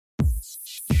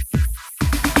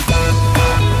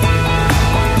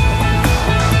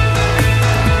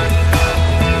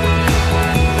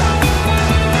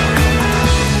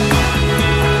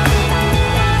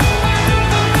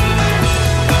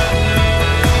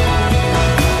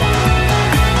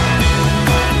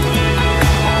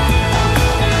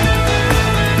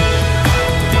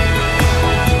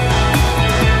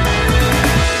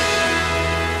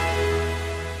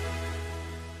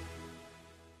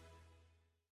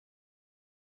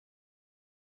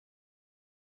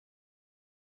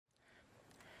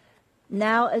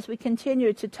Now, as we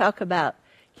continue to talk about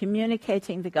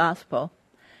communicating the gospel,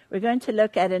 we're going to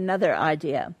look at another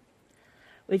idea.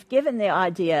 We've given the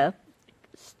idea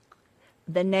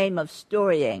the name of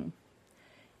storying.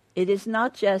 It is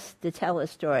not just to tell a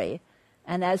story,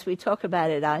 and as we talk about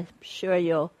it, I'm sure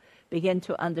you'll begin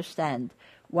to understand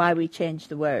why we changed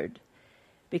the word.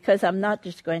 Because I'm not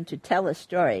just going to tell a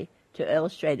story to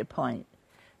illustrate a point.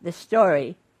 The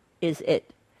story is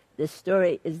it. The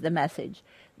story is the message.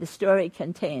 The story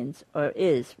contains or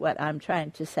is what I'm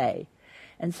trying to say.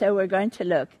 And so we're going to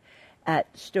look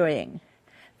at storying.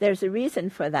 There's a reason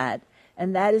for that,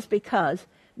 and that is because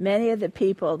many of the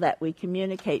people that we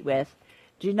communicate with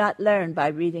do not learn by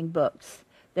reading books.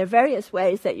 There are various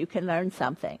ways that you can learn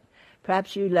something.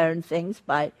 Perhaps you learn things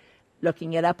by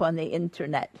looking it up on the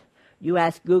internet. You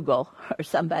ask Google or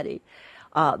somebody.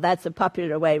 That's a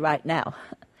popular way right now.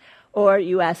 Or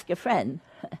you ask a friend.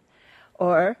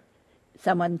 Or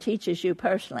someone teaches you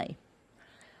personally.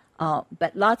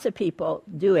 But lots of people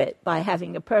do it by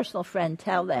having a personal friend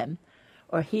tell them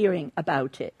or hearing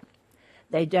about it.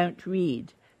 They don't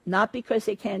read, not because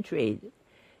they can't read.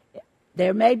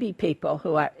 There may be people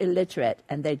who are illiterate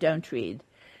and they don't read,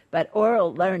 but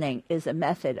oral learning is a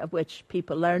method of which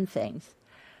people learn things,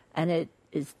 and it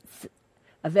is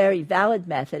a very valid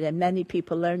method, and many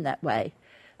people learn that way.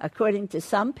 According to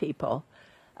some people,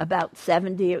 about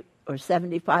 70 or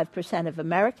 75% of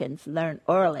Americans learn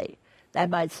orally. That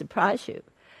might surprise you,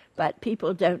 but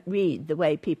people don't read the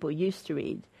way people used to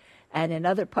read, and in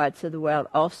other parts of the world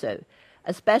also,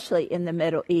 especially in the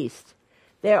Middle East.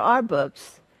 There are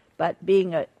books, but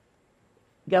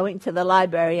going to the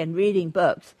library and reading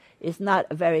books is not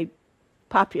a very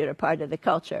popular part of the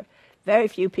culture. Very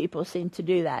few people seem to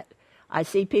do that. I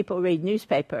see people read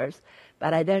newspapers,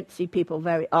 but I don't see people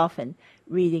very often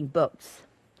reading books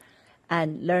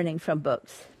and learning from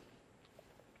books.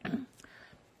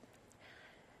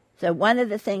 So one of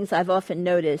the things I've often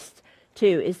noticed,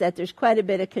 too, is that there's quite a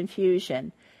bit of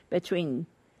confusion between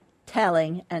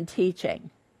telling and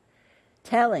teaching.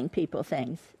 Telling people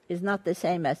things is not the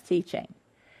same as teaching.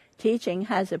 Teaching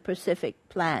has a specific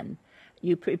plan.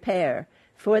 You prepare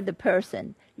for the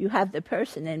person. You have the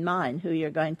person in mind who you're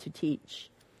going to teach.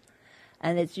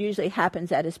 And it usually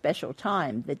happens at a special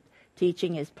time. The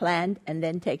teaching is planned and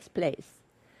then takes place.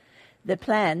 The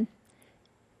plan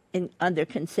under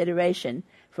consideration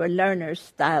for learners'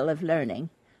 style of learning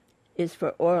is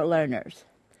for oral learners.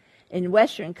 In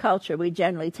Western culture, we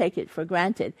generally take it for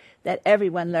granted that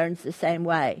everyone learns the same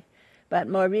way. But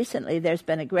more recently, there's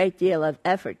been a great deal of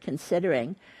effort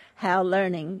considering how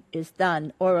learning is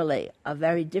done orally, a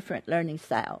very different learning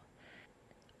style,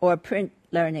 or print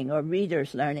learning or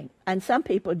readers learning. And some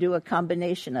people do a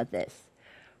combination of this.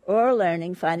 Oral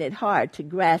learning find it hard to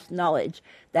grasp knowledge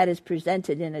that is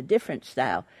presented in a different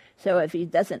style. So if he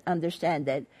doesn't understand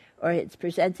it, or it's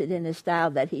presented in a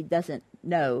style that he doesn't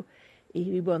know,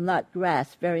 he will not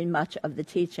grasp very much of the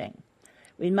teaching.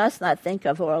 We must not think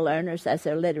of oral learners as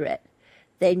illiterate.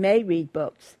 They may read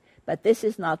books, but this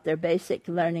is not their basic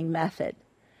learning method.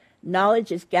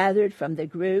 Knowledge is gathered from the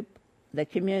group, the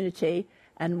community,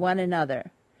 and one another.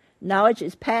 Knowledge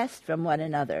is passed from one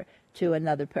another to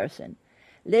another person.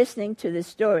 Listening to the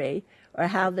story or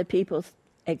how the people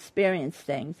experience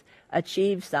things,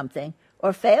 achieve something,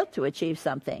 or fail to achieve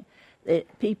something, the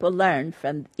people learn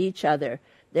from each other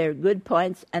their good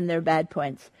points and their bad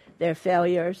points, their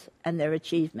failures and their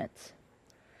achievements.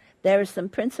 There are some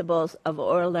principles of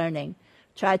oral learning.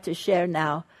 Try to share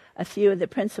now a few of the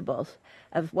principles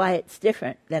of why it's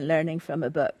different than learning from a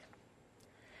book.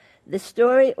 The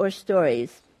story or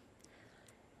stories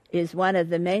is one of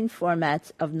the main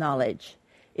formats of knowledge.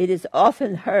 It is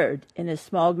often heard in a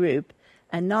small group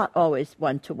and not always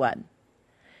one-to-one.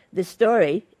 The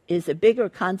story is a bigger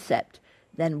concept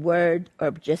than word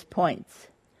or just points.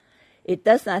 It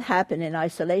does not happen in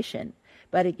isolation,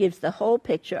 but it gives the whole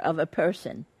picture of a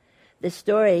person. The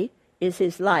story is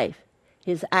his life,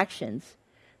 his actions,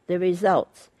 the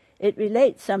results. It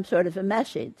relates some sort of a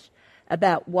message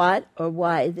about what or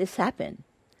why this happened.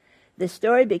 The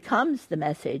story becomes the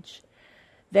message.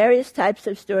 Various types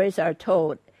of stories are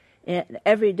told in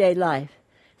everyday life.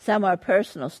 Some are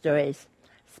personal stories,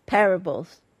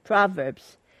 parables,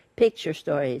 proverbs, picture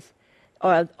stories,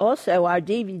 or also our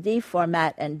DVD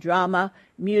format and drama,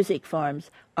 music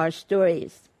forms are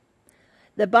stories.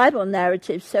 The Bible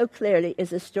narrative so clearly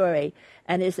is a story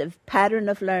and is a pattern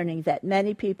of learning that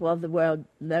many people of the world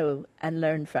know and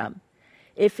learn from.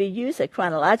 If you use a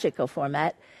chronological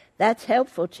format, that's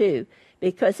helpful too,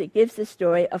 because it gives the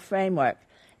story a framework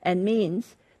and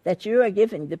means that you are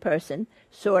giving the person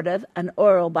sort of an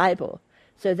oral Bible,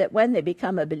 so that when they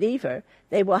become a believer,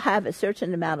 they will have a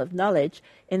certain amount of knowledge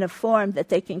in a form that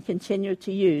they can continue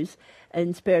to use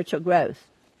in spiritual growth.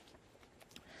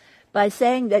 By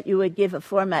saying that you would give a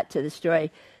format to the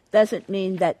story doesn't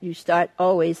mean that you start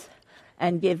always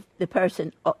and give the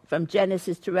person from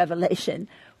Genesis to Revelation,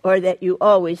 or that you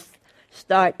always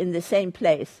start in the same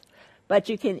place. But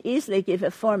you can easily give a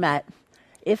format.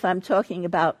 If I'm talking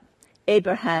about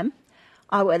Abraham,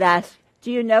 I would ask,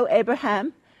 do you know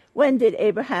Abraham? When did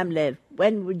Abraham live?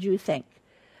 When would you think?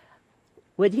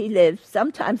 Would he live?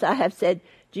 Sometimes I have said,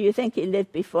 do you think he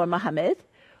lived before Muhammad?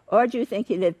 Or do you think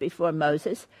he lived before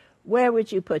Moses? Where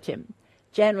would you put him?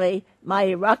 Generally, my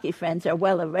Iraqi friends are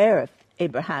well aware of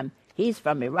Abraham. He's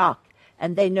from Iraq,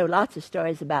 and they know lots of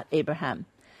stories about Abraham.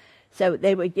 So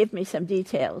they would give me some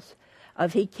details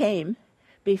of he came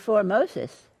before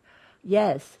Moses.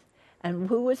 Yes. And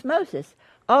who was Moses?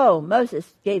 Oh,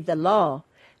 Moses gave the law,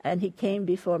 and he came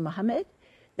before Muhammad.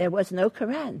 There was no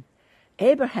Quran.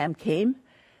 Abraham came.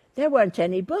 There weren't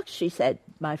any books, she said,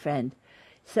 my friend.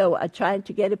 So I tried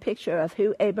to get a picture of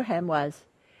who Abraham was.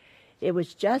 It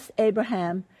was just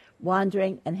Abraham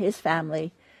wandering and his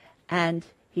family, and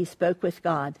he spoke with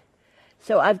God.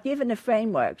 So I've given a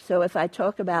framework. So if I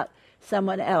talk about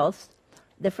someone else,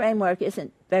 the framework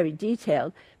isn't very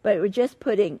detailed, but we're just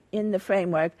putting in the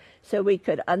framework so we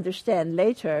could understand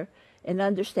later, in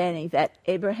understanding that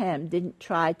Abraham didn't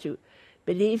try to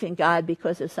believe in God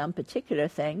because of some particular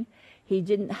thing. He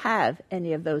didn't have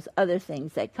any of those other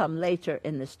things that come later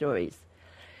in the stories.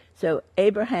 So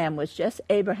Abraham was just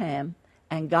Abraham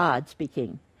and God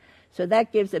speaking. So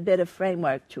that gives a bit of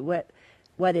framework to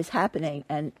what is happening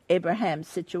in Abraham's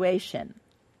situation.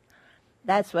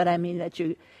 That's what I mean, that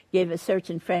you give a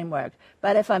certain framework.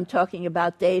 But if I'm talking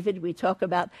about David, we talk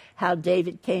about how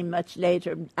David came much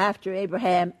later, after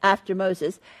Abraham, after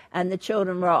Moses, and the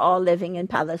children were all living in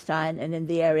Palestine and in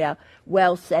the area,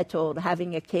 well settled,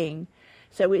 having a king.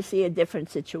 So we see a different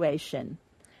situation.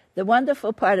 The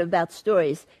wonderful part about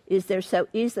stories is they're so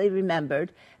easily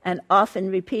remembered and often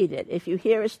repeated. If you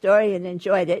hear a story and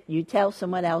enjoyed it, you tell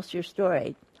someone else your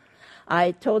story.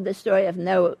 I told the story of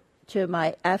Noah to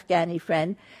my Afghani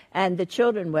friend, and the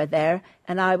children were there,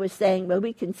 and I was saying, well,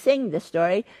 we can sing the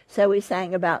story. So we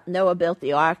sang about Noah built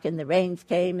the ark, and the rains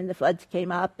came, and the floods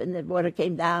came up, and the water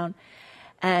came down.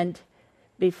 And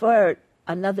before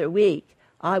another week,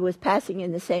 I was passing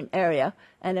in the same area,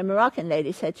 and a Moroccan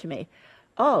lady said to me,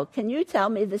 oh, can you tell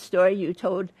me the story you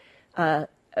told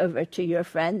over to your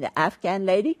friend, the Afghan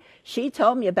lady? She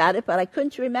told me about it, but I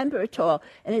couldn't remember it all.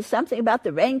 And it's something about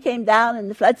the rain came down and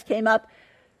the floods came up.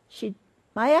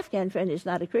 My Afghan friend is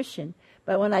not a Christian,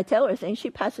 but when I tell her things, she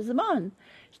passes them on.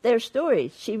 They're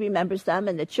stories. She remembers them,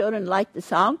 and the children liked the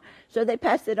song, so they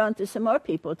passed it on to some more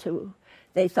people who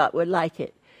they thought would like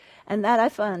it. And that I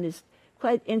found is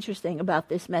quite interesting about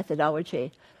this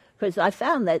methodology, because I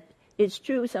found that it's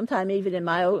true sometimes even in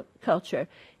my own culture.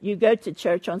 You go to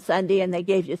church on Sunday and they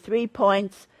gave you 3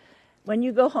 points. When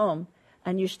you go home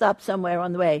and you stop somewhere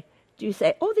on the way, do you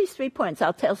say, oh, these 3 points,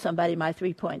 I'll tell somebody my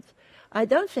 3 points? I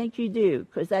don't think you do,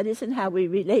 because that isn't how we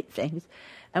relate things.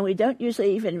 And we don't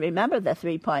usually even remember the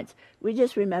 3 points. We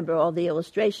just remember all the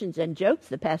illustrations and jokes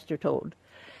the pastor told.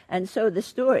 And so the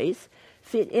stories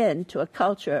fit into a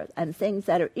culture and things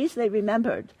that are easily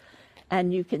remembered.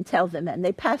 And you can tell them, and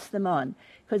they pass them on,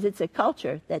 because it's a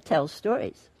culture that tells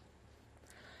stories.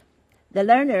 The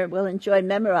learner will enjoy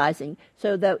memorizing,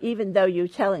 so even though you're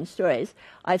telling stories,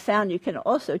 I found you can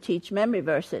also teach memory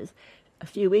verses. A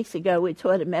few weeks ago, we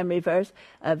taught a memory verse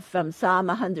from Psalm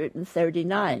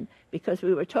 139, because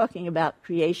we were talking about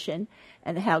creation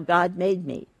and how God made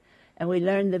me. And we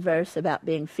learned the verse about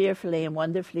being fearfully and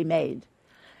wonderfully made.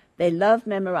 They love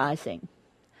memorizing.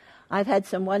 I've had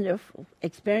some wonderful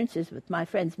experiences with my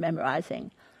friends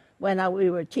memorizing. When we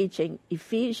were teaching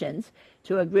Ephesians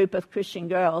to a group of Christian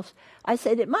girls, I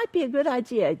said, it might be a good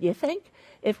idea, do you think,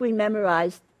 if we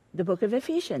memorized the book of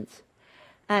Ephesians?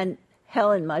 And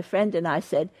Helen, my friend, and I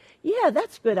said, yeah,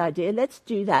 that's a good idea. Let's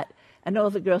do that. And all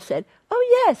the girls said, oh,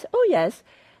 yes.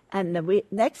 And the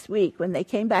next week, when they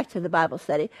came back to the Bible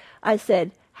study, I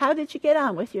said, how did you get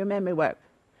on with your memory work?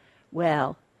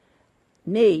 Well,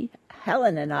 me,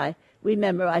 Helen, and I, we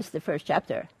memorized the first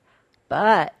chapter.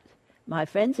 But my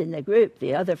friends in the group,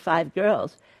 the other 5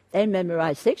 girls, they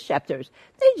memorized 6 chapters.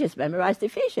 They just memorized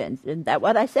Ephesians. Isn't that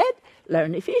what I said?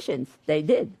 Learn Ephesians. They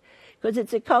did. Because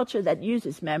it's a culture that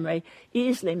uses memory,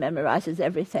 easily memorizes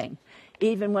everything.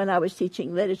 Even when I was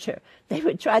teaching literature, they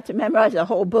would try to memorize the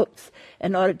whole books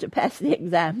in order to pass the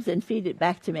exams and feed it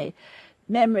back to me.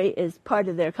 Memory is part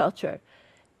of their culture.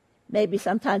 maybe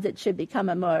sometimes it should become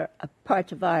a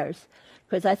part of ours,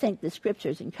 because I think the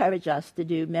scriptures encourage us to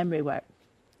do memory work.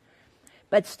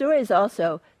 But stories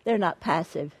also, they're not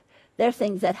passive. They're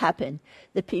things that happen.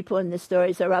 The people in the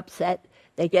stories are upset.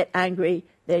 They get angry.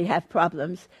 They have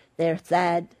problems. They're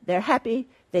sad. They're happy.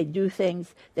 They do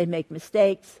things. They make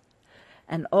mistakes.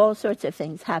 And all sorts of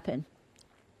things happen.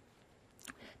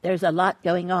 There's a lot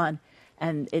going on.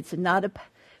 And it's not a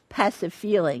passive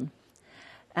feeling.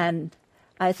 And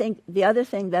I think the other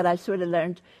thing that I've sort of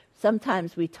learned,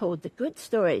 sometimes we told the good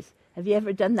stories. Have you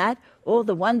ever done that? All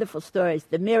the wonderful stories,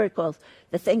 the miracles,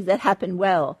 the things that happen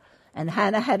well. And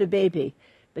Hannah had a baby.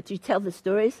 But you tell the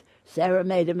stories, Sarah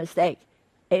made a mistake.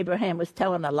 Abraham was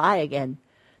telling a lie again.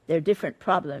 They're different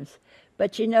problems.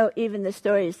 But you know, even the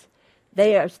stories,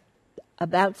 they are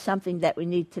about something that we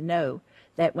need to know,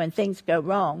 that when things go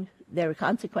wrong, there are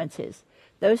consequences.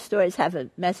 Those stories have a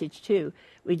message too.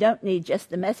 We don't need just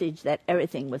the message that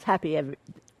everything was happy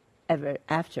ever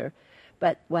after,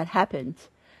 but what happens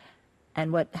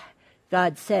and what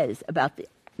God says about the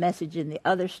message in the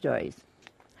other stories.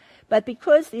 But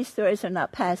because these stories are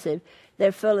not passive,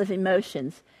 they're full of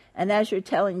emotions. And as you're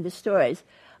telling the stories,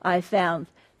 I found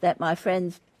that my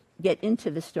friends get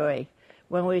into the story.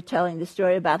 When we were telling the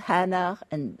story about Hannah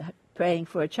and praying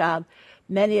for a child,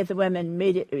 many of the women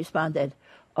immediately responded,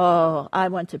 "Oh, I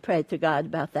want to pray to God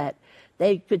about that."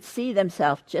 They could see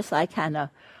themselves just like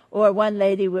Hannah. Or one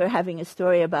lady, we were having a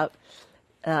story about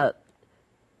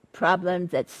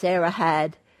problems that Sarah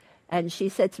had. And she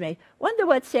said to me, "Wonder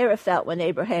what Sarah felt when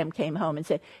Abraham came home and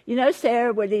said, 'You know,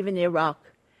 Sarah, we're leaving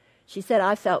Iraq.'" She said,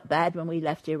 "I felt bad when we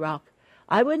left Iraq.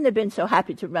 I wouldn't have been so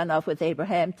happy to run off with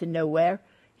Abraham to nowhere.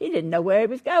 He didn't know where he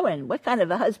was going. What kind of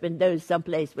a husband knows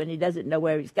someplace when he doesn't know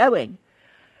where he's going?"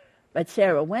 But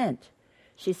Sarah went.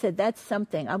 She said, "That's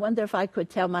something. I wonder if I could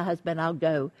tell my husband I'll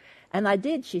go." And I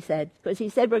did, she said, because he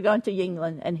said, "We're going to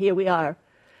England," and here we are.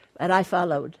 And I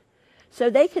followed. So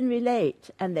they can relate,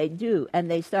 and they do, and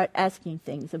they start asking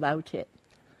things about it.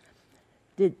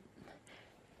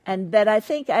 But I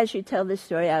think as you tell this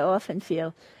story, I often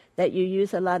feel that you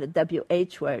use a lot of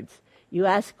WH words. You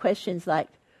ask questions like,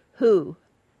 who?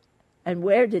 And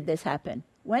where did this happen?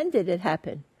 When did it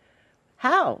happen?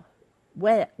 How?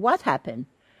 Where? What happened?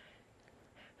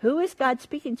 Who is God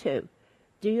speaking to?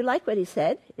 Do you like what he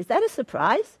said? Is that a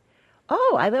surprise?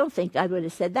 Oh, I don't think I would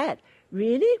have said that.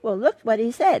 Really? Well, look what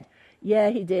he said. Yeah,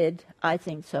 he did. I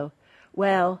think so.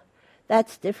 Well,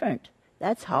 that's different.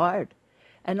 That's hard.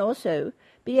 And also,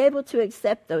 be able to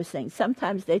accept those things.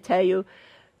 Sometimes they tell you,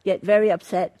 get very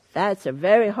upset. That's a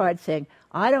very hard thing.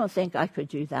 I don't think I could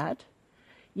do that.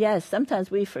 Yes, sometimes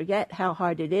we forget how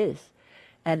hard it is.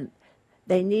 And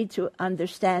they need to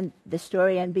understand the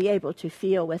story and be able to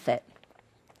feel with it.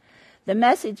 The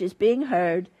message is being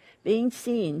heard, being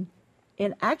seen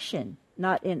in action,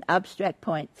 not in abstract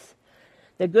points.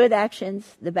 The good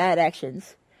actions, the bad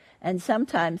actions. And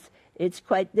sometimes it's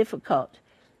quite difficult,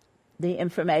 the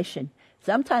information.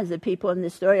 Sometimes the people in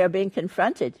the story are being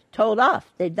confronted, told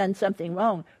off. They've done something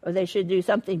wrong, or they should do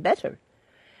something better.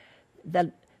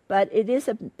 But it is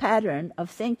a pattern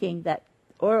of thinking that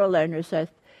oral learners are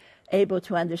able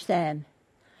to understand.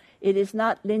 It is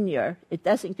not linear. It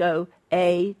doesn't go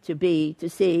A to B to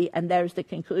C, and there's the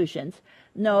conclusions.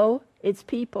 No, it's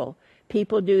people.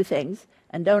 People do things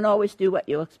and don't always do what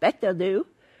you expect they'll do,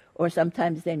 or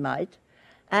sometimes they might.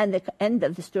 And the end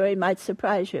of the story might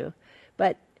surprise you.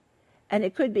 And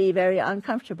it could be very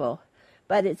uncomfortable.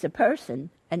 But it's a person,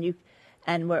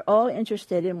 and we're all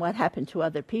interested in what happened to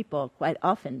other people quite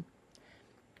often.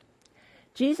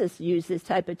 Jesus used this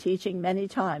type of teaching many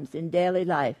times in daily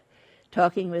life,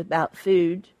 talking about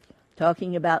food,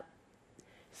 talking about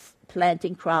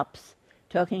planting crops,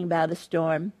 talking about a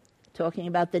storm, talking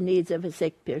about the needs of a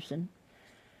sick person.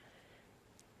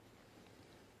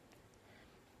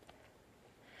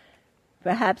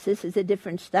 Perhaps this is a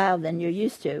different style than you're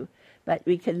used to, but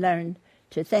we can learn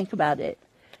to think about it.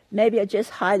 Maybe I'll just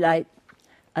highlight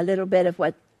a little bit of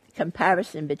what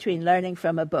comparison between learning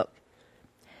from a book.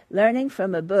 Learning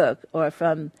from a book or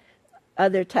from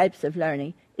other types of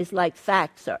learning is like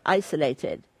facts are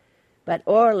isolated. But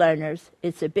oral learners,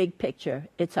 it's a big picture.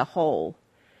 It's a whole.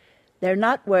 They're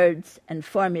not words and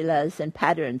formulas and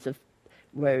patterns of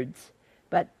words,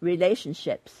 but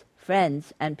relationships,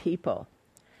 friends, and people.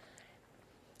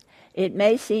 It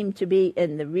may seem to be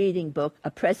in the reading book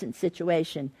a present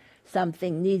situation,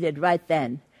 something needed right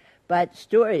then, but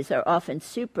stories are often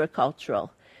supercultural.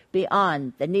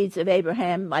 Beyond, the needs of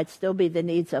Abraham might still be the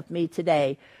needs of me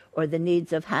today, or the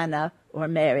needs of Hannah or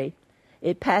Mary.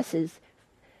 It passes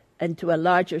into a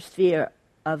larger sphere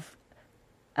of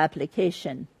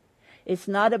application. It's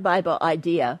not a Bible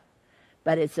idea,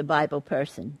 but it's a Bible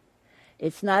person.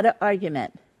 It's not an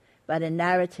argument, but a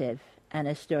narrative and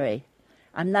a story.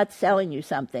 I'm not selling you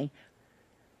something,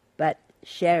 but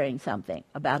sharing something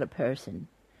about a person.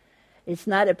 It's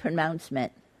not a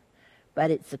pronouncement,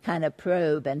 but it's a kind of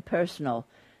probe and personal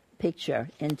picture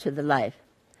into the life.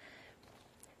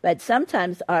 But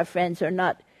sometimes our friends are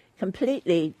not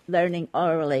completely learning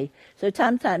orally, so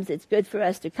sometimes it's good for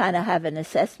us to kind of have an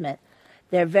assessment.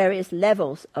 There are various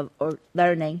levels of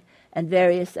learning and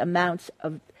various amounts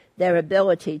of their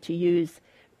ability to use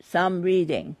some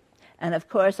reading. And of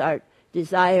course our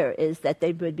desire is that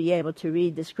they would be able to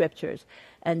read the scriptures.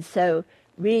 And so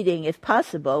reading, if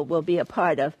possible, will be a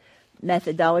part of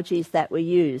methodologies that we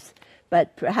use.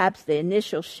 But perhaps the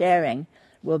initial sharing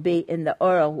will be in the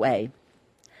oral way.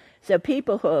 So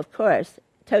people who, of course,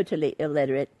 totally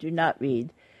illiterate, do not read,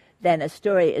 then a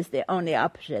story is the only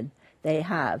option they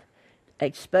have.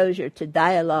 Exposure to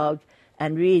dialogue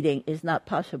and reading is not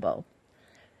possible.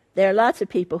 There are lots of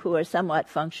people who are somewhat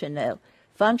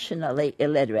functionally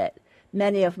illiterate.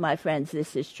 Many of my friends,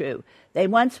 this is true. They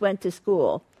once went to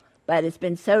school, but it's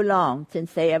been so long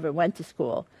since they ever went to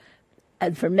school,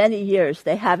 and for many years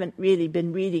they haven't really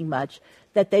been reading much,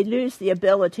 that they lose the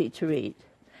ability to read.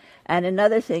 And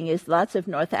another thing is lots of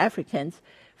North Africans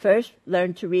first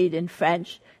learn to read in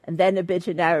French and then a bit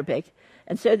in Arabic,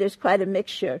 and so there's quite a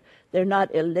mixture. They're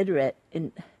not literate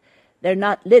in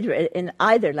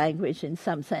either language in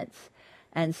some sense,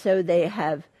 and so they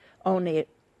have only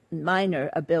minor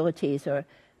abilities or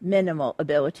minimal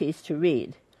abilities to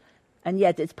read. And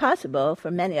yet it's possible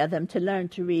for many of them to learn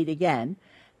to read again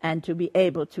and to be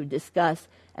able to discuss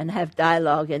and have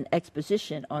dialogue and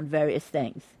exposition on various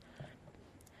things.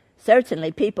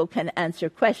 Certainly people can answer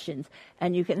questions,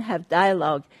 and you can have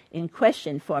dialogue in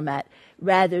question format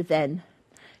rather than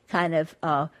kind of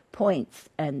points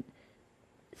and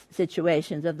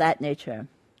situations of that nature.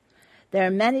 There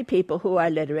are many people who are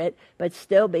literate, but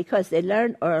still, because they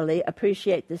learn orally,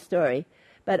 appreciate the story,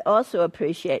 but also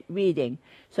appreciate reading.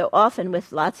 So often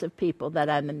with lots of people that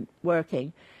I'm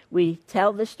working, we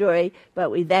tell the story, but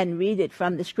we then read it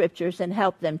from the scriptures and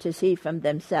help them to see from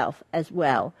themselves as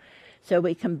well. So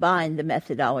we combine the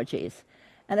methodologies.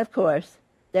 And of course,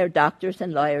 there are doctors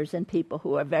and lawyers and people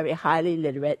who are very highly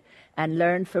literate and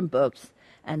learn from books,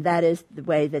 and that is the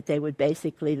way that they would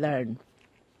basically learn.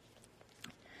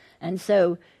 And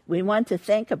so we want to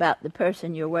think about the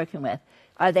person you're working with.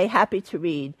 Are they happy to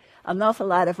read? An awful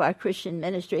lot of our Christian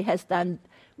ministry has done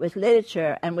with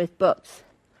literature and with books,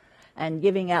 and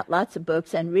giving out lots of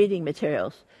books and reading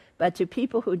materials. But to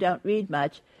people who don't read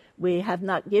much, we have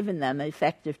not given them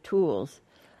effective tools.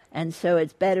 And so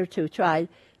it's better to try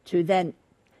to then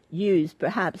use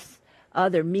perhaps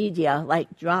other media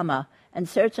like drama. And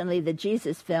certainly the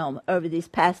Jesus film over these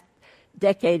past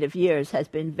decade of years has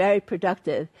been very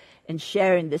productive in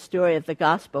sharing the story of the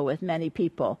gospel with many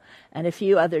people. And a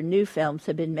few other new films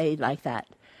have been made like that,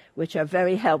 which are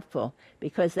very helpful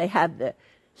because they have the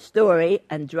story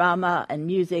and drama and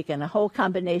music and a whole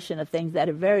combination of things that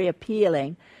are very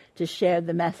appealing to share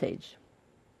the message.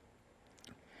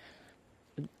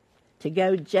 To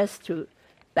go just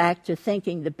back to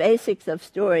thinking, the basics of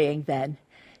storying then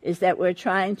is that we're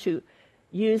trying to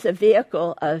use a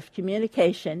vehicle of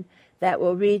communication that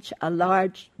will reach a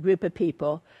large group of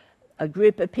people, a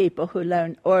group of people who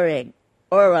learn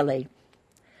orally.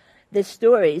 The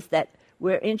stories that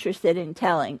we're interested in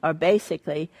telling are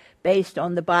basically based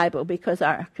on the Bible because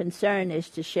our concern is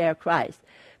to share Christ.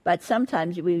 But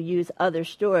sometimes we use other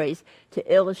stories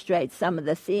to illustrate some of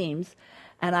the themes.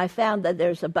 And I found that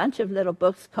there's a bunch of little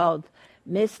books called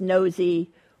Miss Nosy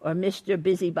or Mr.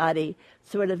 Busybody,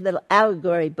 sort of little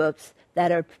allegory books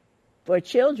that are for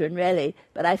children, really.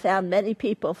 But I found many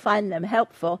people find them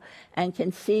helpful and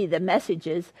can see the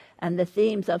messages and the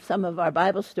themes of some of our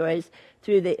Bible stories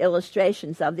through the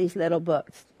illustrations of these little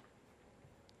books.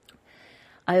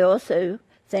 I also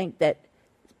think that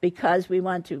because we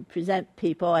want to present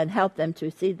people and help them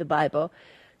to see the Bible,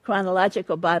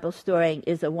 chronological Bible storying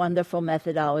is a wonderful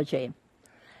methodology.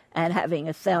 And having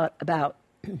a thought about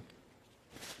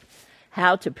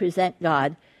how to present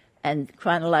God and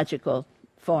chronological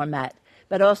format,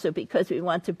 but also because we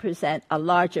want to present a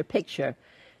larger picture.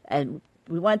 And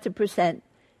we want to present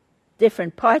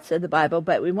different parts of the Bible,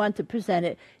 but we want to present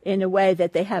it in a way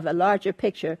that they have a larger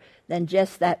picture than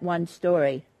just that one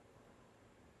story.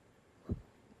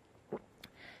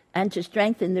 And to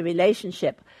strengthen the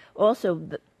relationship, also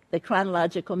the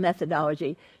chronological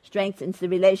methodology strengthens the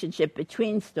relationship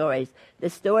between stories. The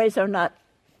stories are not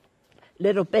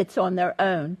little bits on their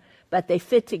own, but they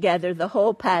fit together the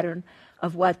whole pattern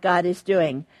of what God is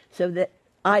doing, so that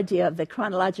idea of the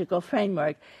chronological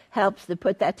framework helps to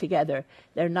put that together.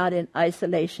 They're not in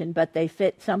isolation, but they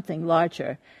fit something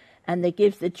larger. And it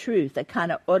gives the truth a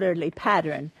kind of orderly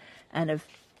pattern and a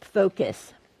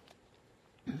focus.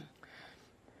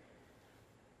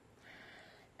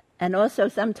 And also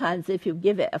sometimes if you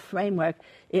give it a framework,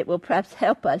 it will perhaps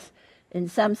help us in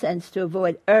some sense to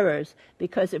avoid errors,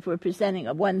 because if we're presenting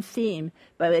a one theme,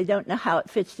 but we don't know how it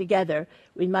fits together,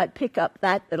 we might pick up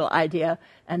that little idea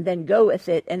and then go with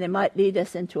it, and it might lead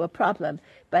us into a problem.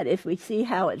 But if we see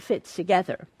how it fits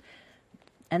together,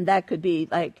 and that could be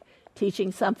like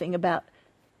teaching something about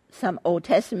some Old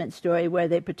Testament story where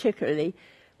they particularly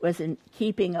was in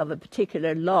keeping of a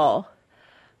particular law,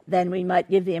 then we might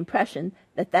give the impression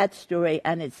that that story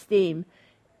and its theme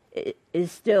is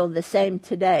still the same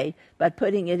today, but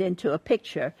putting it into a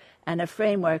picture and a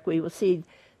framework, we will see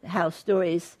how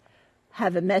stories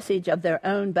have a message of their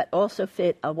own, but also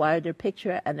fit a wider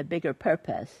picture and a bigger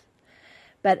purpose.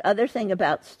 But other thing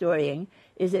about storying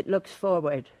is it looks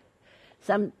forward.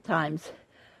 Sometimes,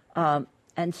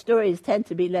 and stories tend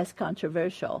to be less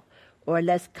controversial or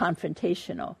less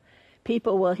confrontational.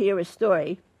 People will hear a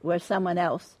story where someone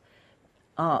else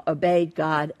obeyed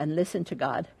God and listened to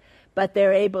God, but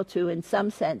they're able to, in some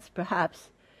sense, perhaps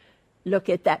look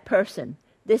at that person.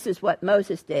 This is what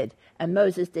Moses did, and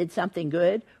Moses did something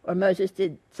good, or Moses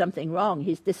did something wrong.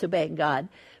 He's disobeying God.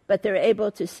 But they're able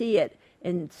to see it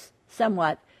in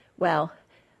somewhat, well,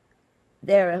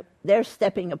 they're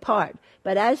stepping apart.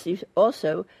 But as you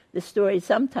also, the story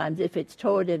sometimes, if it's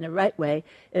told in the right way,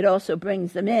 it also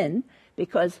brings them in,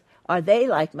 because are they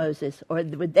like Moses, or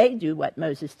would they do what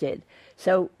Moses did?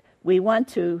 So we want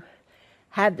to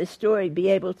have the story be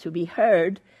able to be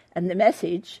heard and the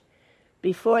message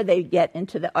before they get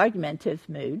into the argumentative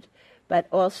mood, but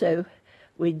also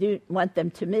we do want them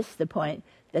to miss the point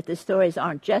that the stories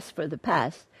aren't just for the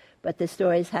past, but the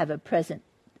stories have a present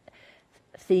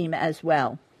theme as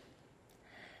well.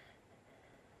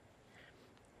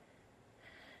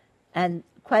 And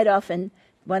quite often,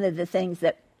 one of the things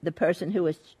that the person who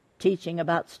was teaching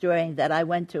about storying that I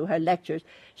went to her lectures,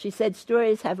 she said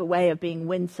stories have a way of being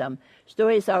winsome.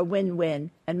 Stories are win-win,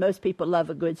 and most people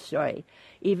love a good story.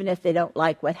 Even if they don't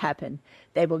like what happened,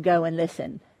 they will go and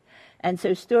listen. And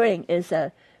so storying is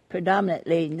a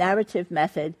predominantly narrative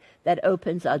method that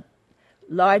opens a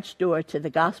large door to the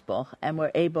gospel, and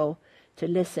we're able to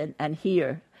listen and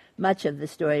hear much of the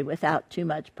story without too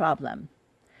much problem.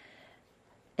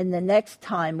 In the next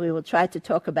time, we will try to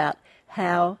talk about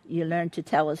how you learn to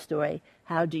tell a story.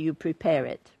 How do you prepare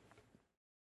it?